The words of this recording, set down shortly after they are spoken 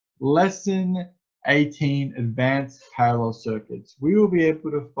Lesson 18, Advanced Parallel Circuits. We will be able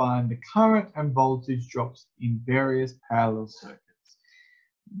to find the current and voltage drops in various parallel circuits.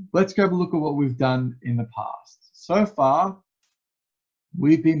 Let's go have a look at what we've done in the past. So far,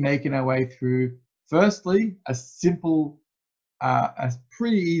 we've been making our way through, firstly, a simple, a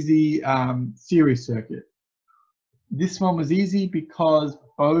pretty easy series circuit. This one was easy because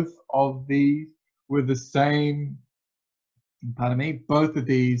both of these were the same, pardon me, both of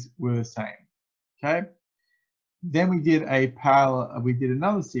these were the same, okay? Then we did a parallel, we did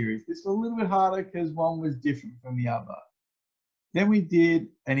another series. This was a little bit harder because one was different from the other. Then we did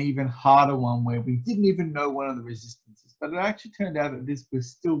an even harder one where we didn't even know one of the resistances, but it actually turned out that this was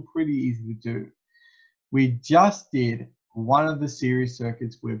still pretty easy to do. We just did one of the series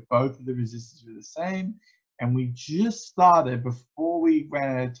circuits where both of the resistors were the same, and we just started before we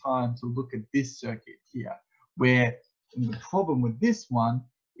ran out of time to look at this circuit here, where the problem with this one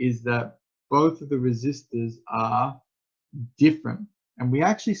is that both of the resistors are different. And we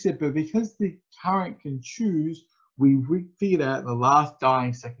actually said, but because the current can choose, we figured out in the last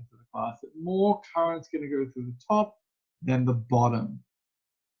dying seconds of the class that more current's going to go through the top than the bottom.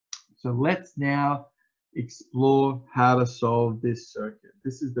 So let's now explore how to solve this circuit.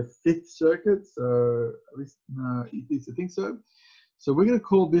 This is the 5th circuit, so at least I think so. So we're going to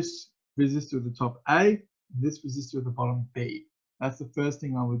call this resistor at the top A, this resistor at the bottom B. That's the first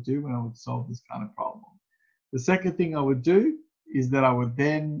thing I would do when I would solve this kind of problem. The second thing I would do is that I would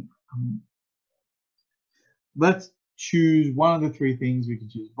then let's choose one of the 3 things. We can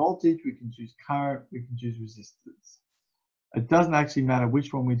choose voltage, we can choose current, we can choose resistance. It doesn't actually matter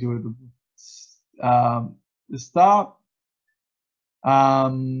which one we do at the start.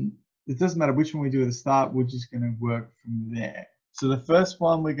 It doesn't matter which one we do at the start, we're just going to work from there. So the first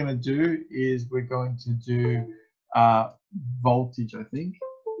one we're going to do is we're going to do voltage, I think.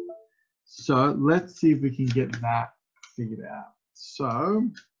 So let's see if we can get that figured out. So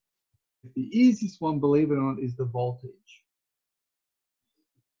the easiest one, believe it or not, is the voltage.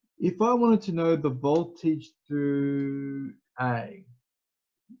 If I wanted to know the voltage through A,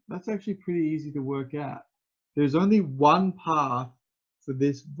 that's actually pretty easy to work out. There's only one path for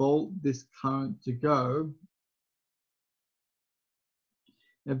this current to go.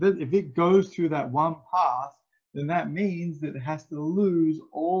 If it goes through that one path, then that means that it has to lose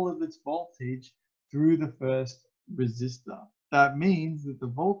all of its voltage through the first resistor. That means that the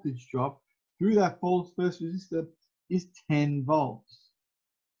voltage drop through that first resistor is 10 volts.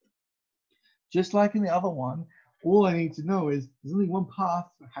 Just like in the other one, all I need to know is there's only one path,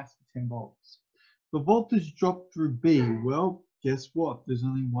 so it has to be 10 volts. The voltage drop through B, well, guess what? There's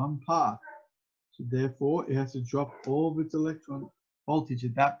only one path. So therefore, it has to drop all of its electron voltage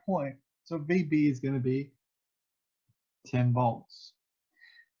at that point. So VB is going to be 10 volts.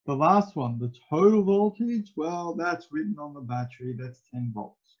 The last one, the total voltage, well, that's written on the battery. That's 10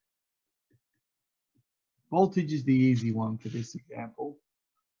 volts. Voltage is the easy one for this example.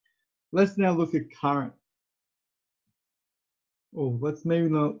 Let's now look at current. Oh, let's maybe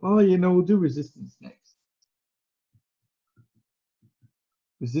not. Oh, you know, we'll do resistance next.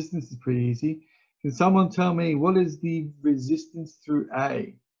 Resistance is pretty easy. Can someone tell me what is the resistance through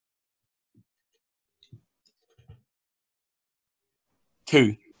A?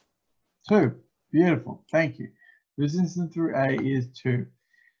 2. 2. Beautiful. Thank you. Resistance through A is 2.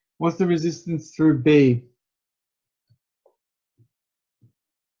 What's the resistance through B?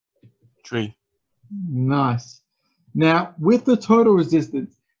 3. Nice. Now, with the total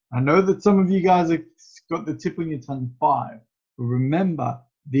resistance, I know that some of you guys have got the tip on your tongue 5, but remember,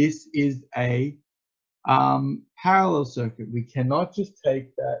 this is a parallel circuit. We cannot just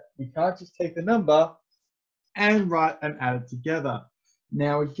take that. We can't just take the number and write and add it together.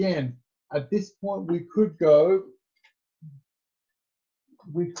 Now, again, at this point, we could go.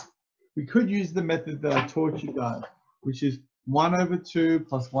 We could use the method that I taught you guys, which is 1/2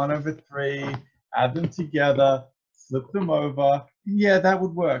 plus 1/3. Add them together, flip them over. Yeah, that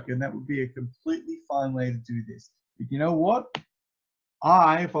would work, and that would be a completely fine way to do this. But you know what?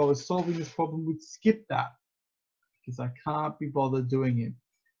 If I was solving this problem, would skip that because I can't be bothered doing it.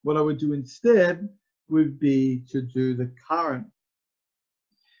 What I would do instead would be to do the current.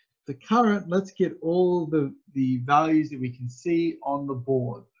 The current, let's get all the values that we can see on the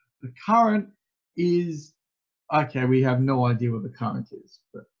board. The current is, okay, we have no idea what the current is,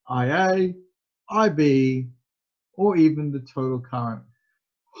 but IA, IB, or even the total current.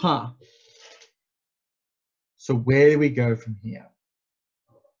 So where do we go from here?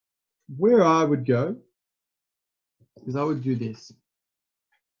 Where I would go is I would do this.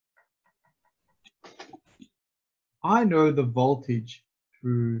 I know the voltage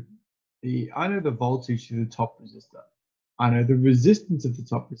through I know the voltage to the top resistor. I know the resistance of the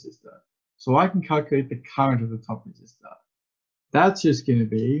top resistor. So I can calculate the current of the top resistor. That's just going to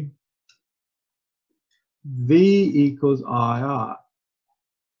be V equals IR.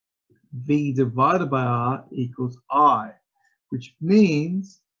 V divided by R equals I, which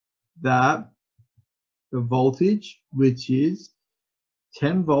means that the voltage, which is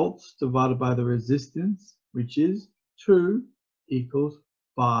 10 volts divided by the resistance, which is 2, equals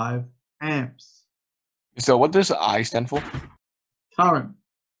 5 amps. So what does I stand for? Current.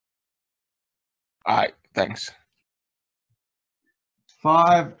 I, thanks.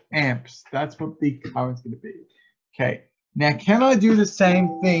 5 amps. That's what the current's going to be. Okay. Now, can I do the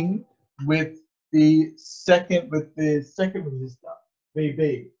same thing with the second resistor,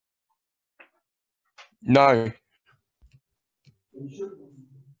 VB? No.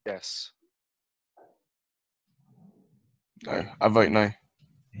 Yes. No, I vote no.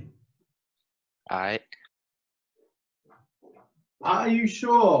 Alright. Are you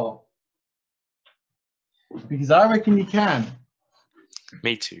sure? Because I reckon you can.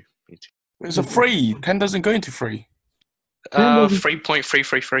 Me too. Me too. It's a 3. 10 doesn't go into 3.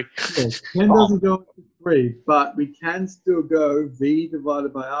 3.333. Yes, 10 doesn't go into 3, but we can still go V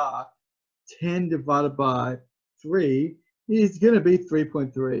divided by R. 10 divided by 3 is going to be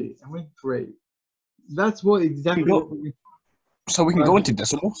 3.3, and we're 3. That's what exactly what we. So we can go into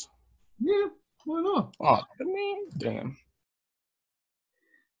decimals? Yeah, why not? Oh, damn.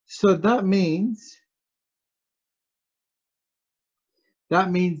 So that means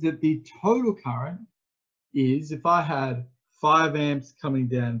that the total current is, if I had 5 amps coming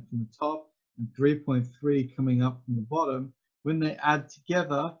down from the top and 3.3 coming up from the bottom, when they add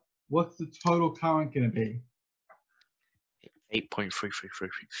together, what's the total current going to be? 8.333.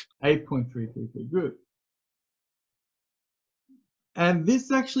 8.333. Good. And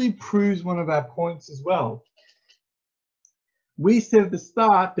this actually proves one of our points as well. We said at the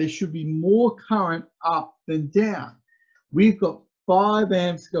start there should be more current up than down. We've got 5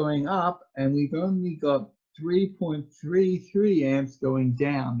 amps going up and we've only got 3.33 amps going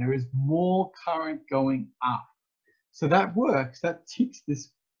down. There is more current going up. So that works. That ticks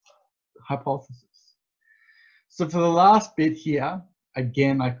this hypothesis. So for the last bit here,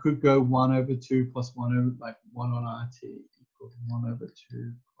 again, I could go 1 over 2 plus 1 over, like 1 on RT equals 1 over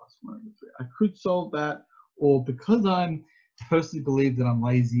 2 plus 1 over 3. I could solve that, or because I'm personally believe that I'm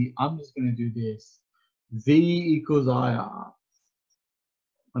lazy, I'm just going to do this. V equals IR.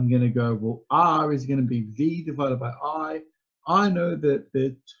 I'm going to go, well, R is going to be V divided by I. I know that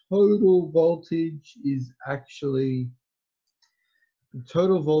the total voltage is actually, the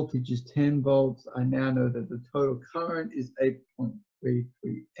total voltage is 10 volts. I now know that the total current is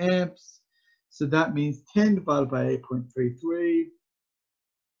 8.33 amps. So that means 10 divided by 8.33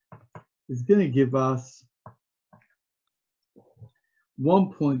 is going to give us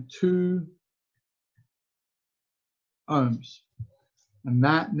 1.2 ohms. And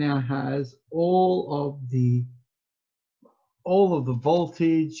that now has all of the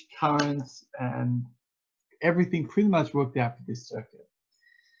voltage, currents, and everything pretty much worked out for this circuit.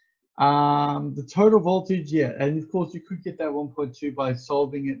 The total voltage, yeah, and of course you could get that 1.2 by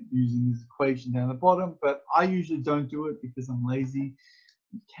solving it using this equation down the bottom, but I usually don't do it because I'm lazy.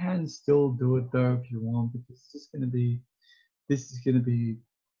 You can still do it though if you want, because it's just going to be, this is going to be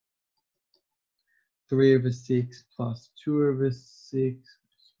 3 over 6 plus 2 over 6, which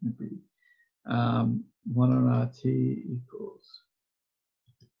is going to be 1 on RT equals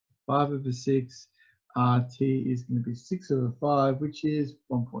 5 over 6. RT is going to be 6 over 5, which is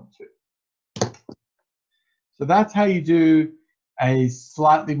 1.2. So that's how you do a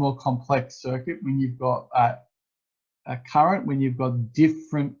slightly more complex circuit when you've got a current, when you've got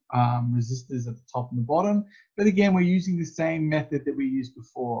different resistors at the top and the bottom. But again, we're using the same method that we used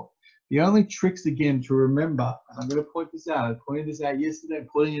before. The only tricks, again, to remember, and I'm going to point this out, I pointed this out yesterday, I'm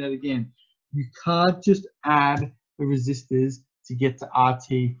pointing it out again, you can't just add the resistors to get to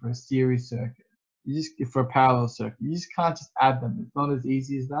RT for a series circuit. You just, for a parallel circuit, you just can't just add them. It's not as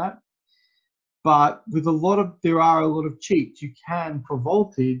easy as that. But with there are a lot of cheats. You can, for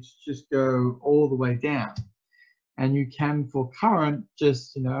voltage, just go all the way down. And you can, for current,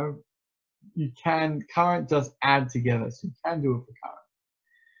 just, current does add together. So you can do it for current.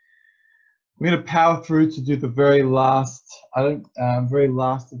 We're going to power through to do the very last, very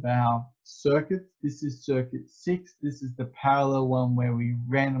last of our circuits. This is circuit 6. This is the parallel one where we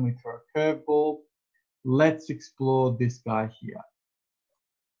randomly throw a curveball. Let's explore this guy here.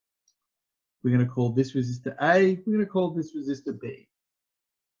 We're going to call this resistor A. We're going to call this resistor B.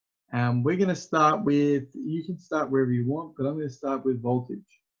 And we're going to start with, you can start wherever you want, but I'm going to start with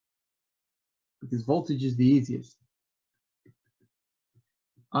voltage because voltage is the easiest.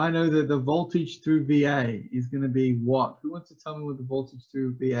 I know that the voltage through VA is going to be what? Who wants to tell me what the voltage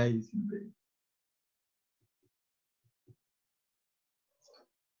through VA is going to be?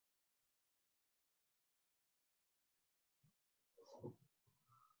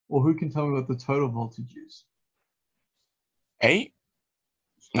 Or who can tell me what the total voltage is? 8?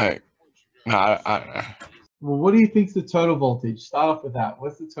 No. No, I Well, what do you think is the total voltage? Start off with that.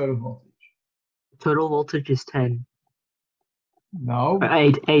 What's the total voltage? Total voltage is 10. No.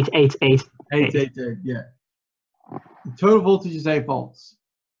 8. 8, yeah. The total voltage is 8 volts.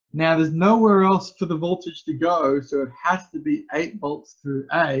 Now, there's nowhere else for the voltage to go, so it has to be 8 volts through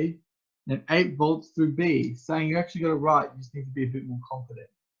A and 8 volts through B. Saying you actually got it right, you just need to be a bit more confident.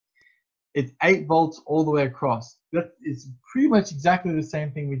 It's 8 volts all the way across. That is pretty much exactly the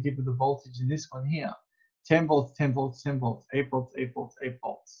same thing we did with the voltage in this one here. 10 volts, 10 volts, 10 volts, 8 volts, 8 volts, 8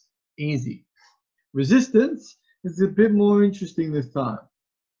 volts. Easy. Resistance is a bit more interesting this time.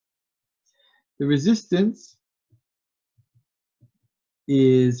 The resistance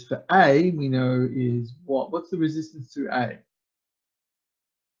is for A, we know is what? What's the resistance to A?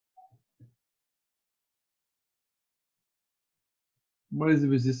 What is the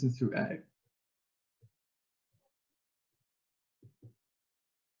resistance to A?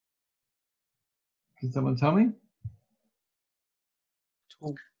 Can someone tell me?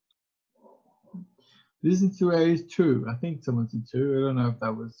 2. Resistance to A is 2. I think someone said 2. I don't know if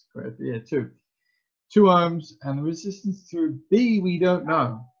that was correct. Yeah, 2. 2 ohms, and the resistance through B we don't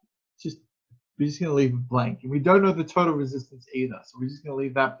know. We're just going to leave it blank, and we don't know the total resistance either, so we're just going to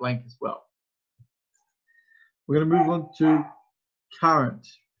leave that blank as well. We're going to move on to current.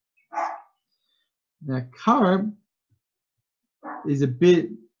 Now, current is a bit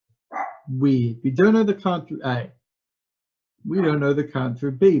weird. We don't know the current through A. We don't know the current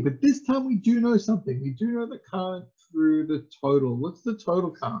through B, but this time we do know something. We do know the current through the total. What's the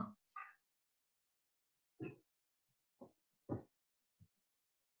total current?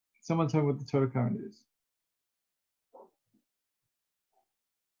 Someone tell me what the total current is.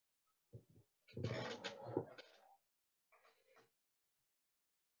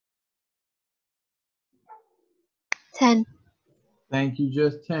 Ten. Thank you,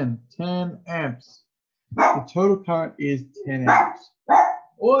 just 10. 10 amps. The total current is 10 amps.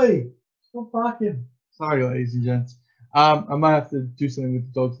 Oi! Stop barking. Sorry, ladies and gents. I might have to do something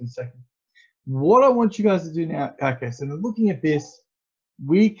with the dogs in a second. What I want you guys to do now, okay, so looking at this,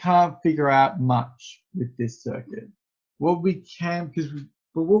 we can't figure out much with this circuit. What we can,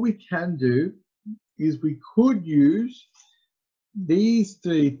 but what we can do is we could use these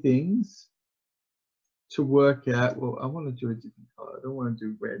 3 things to work out, well, I want to do a different color. I don't want to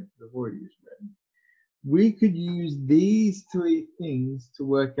do red. I've already used red. We could use these 3 things to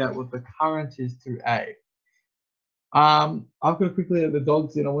work out what the current is through A. I've got to quickly let the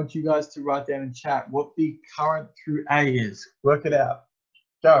dogs in. I want you guys to write down in chat what the current through A is. Work it out.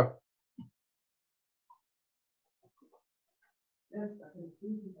 Go.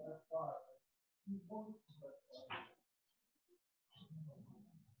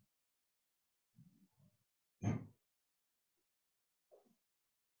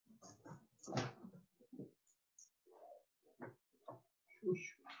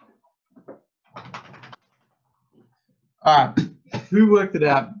 All right, who worked it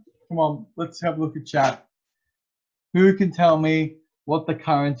out? Come on, let's have a look at chat. Who can tell me what the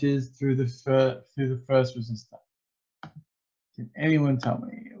current is through the first resistor? Can anyone tell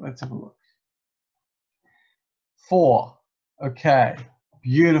me? Let's have a look. 4. Okay,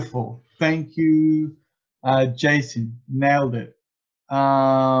 beautiful. Thank you, Jason. Nailed it.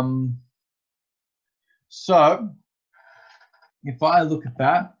 So, if I look at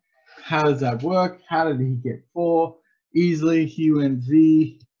that, how does that work? How did he get 4? Easily, he went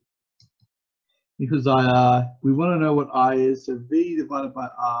V because I we want to know what I is. So V divided by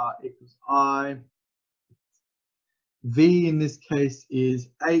R equals I. V in this case is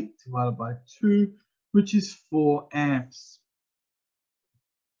 8 divided by 2, which is 4 amps.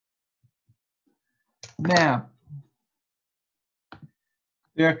 Now,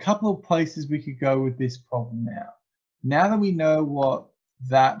 there are a couple of places we could go with this problem now. Now that we know what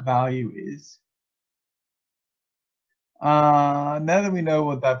that value is, we've got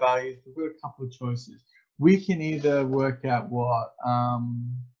a couple of choices. We can either work out what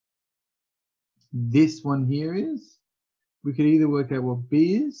this one here is. We could either work out what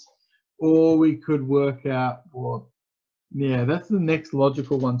B is, or we could work out what, yeah, that's the next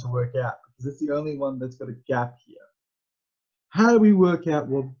logical one to work out because it's the only one that's got a gap here. How do we work out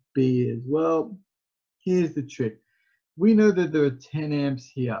what B is? Well, here's the trick. We know that there are 10 amps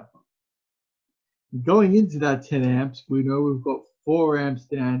here. Going into that 10 amps, we know we've got 4 amps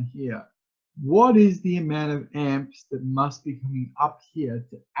down here. What is the amount of amps that must be coming up here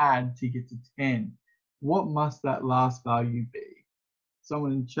to add to get to 10? What must that last value be?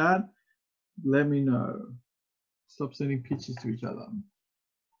 Someone in chat, let me know. Stop sending pictures to each other.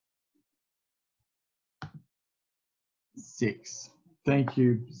 6. Thank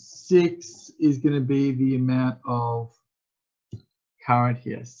you. 6 is going to be the amount of current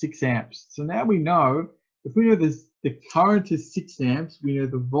here, 6 amps. So now we know, if we know this, the current is 6 amps, we know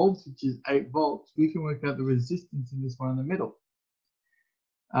the voltage is 8 volts, we can work out the resistance in this one in the middle.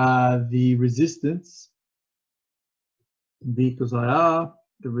 The resistance, V equals IR,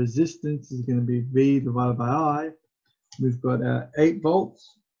 the resistance is going to be V divided by I. We've got our 8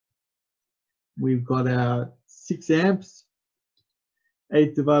 volts. We've got our 6 amps.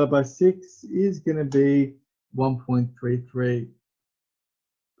 8 divided by 6 is going to be 1.33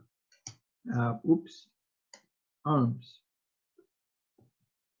 ohms.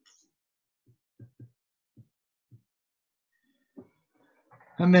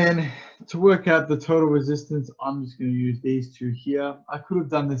 And then to work out the total resistance, I'm just going to use these two here. I could have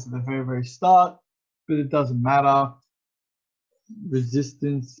done this at the very, very start, but it doesn't matter.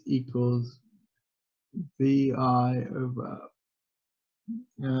 Resistance equals VI over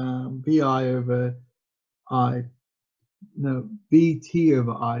VT over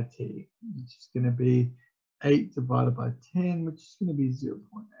IT, which is going to be 8 divided by 10, which is going to be 0.8.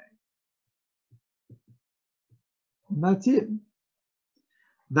 And that's it.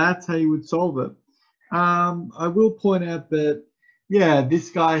 That's how you would solve it. I will point out that, yeah, this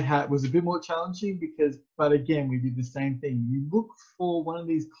guy was a bit more challenging but again, we did the same thing. You look for one of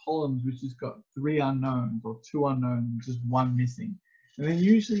these columns which has got 3 unknowns or 2 unknowns, just 1 missing. And then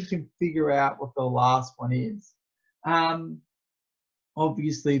usually you can figure out what the last one is.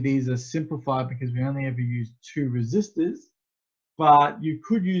 Obviously, these are simplified because we only ever use 2 resistors, but you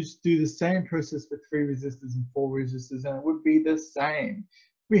could do the same process for 3 resistors and 4 resistors, and it would be the same.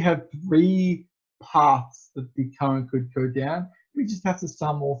 We have 3 paths that the current could go down. We just have to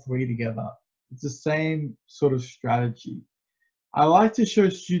sum all 3 together. It's the same sort of strategy. I like to show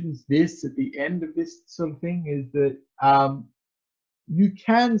students this at the end of this sort of thing, is that you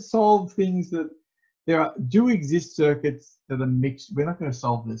can solve things that do exist circuits that are mixed. We're not going to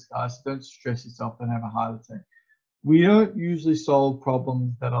solve this, guys, so don't stress yourself, don't have a heart attack. We don't usually solve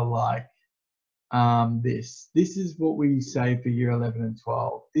problems that are like this. This is what we say for year 11 and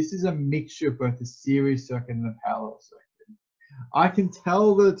 12. This is a mixture of both a series circuit and a parallel circuit. I can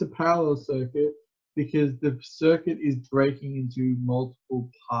tell that it's a parallel circuit because the circuit is breaking into multiple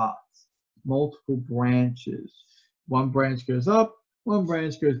parts, multiple branches. One branch goes up, one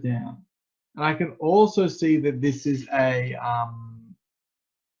branch goes down. And I can also see that this is a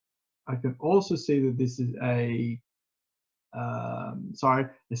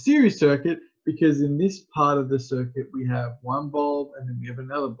series circuit, because in this part of the circuit we have 1 bulb and then we have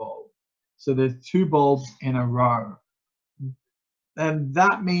another bulb. So there's 2 bulbs in a row. And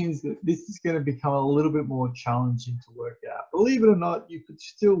that means that this is going to become a little bit more challenging to work out. Believe it or not, you could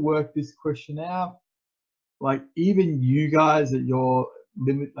still work this question out. Like even you guys at your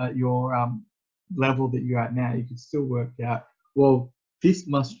limit, at your level that you're at now, you could still work out, well, this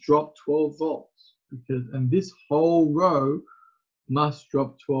must drop 12 volts and this whole row must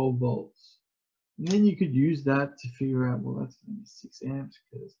drop 12 volts. And then you could use that to figure out, well, that's going to be 6 amps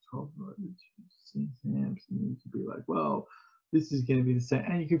because 12 volts, 6 amps. And you could be like, well, this is going to be the same.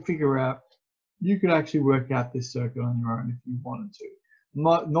 And you can figure out, you could actually work out this circuit on your own if you wanted to.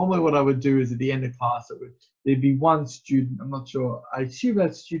 Normally what I would do is at the end of class, there'd be 1 student. I'm not sure. I assume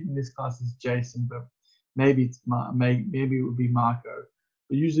that student in this class is Jason, but maybe it's maybe it would be Marco.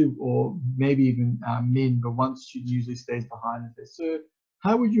 But usually, or maybe even Min, but 1 student usually stays behind and says, so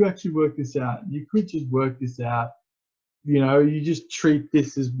how would you actually work this out? You could just work this out. You know, you just treat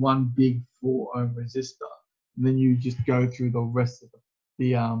this as 1 big 4 ohm resistor. And then you just go through the rest of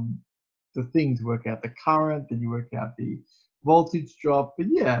the things, work out the current, then you work out the voltage drop. But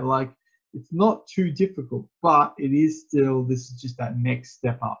yeah, like it's not too difficult, but it is still, this is just that next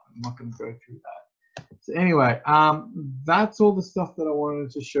step up. I'm not going to go through that. So anyway, that's all the stuff that I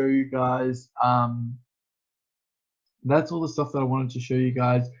wanted to show you guys. That's all the stuff that I wanted to show you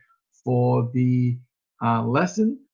guys for the lesson.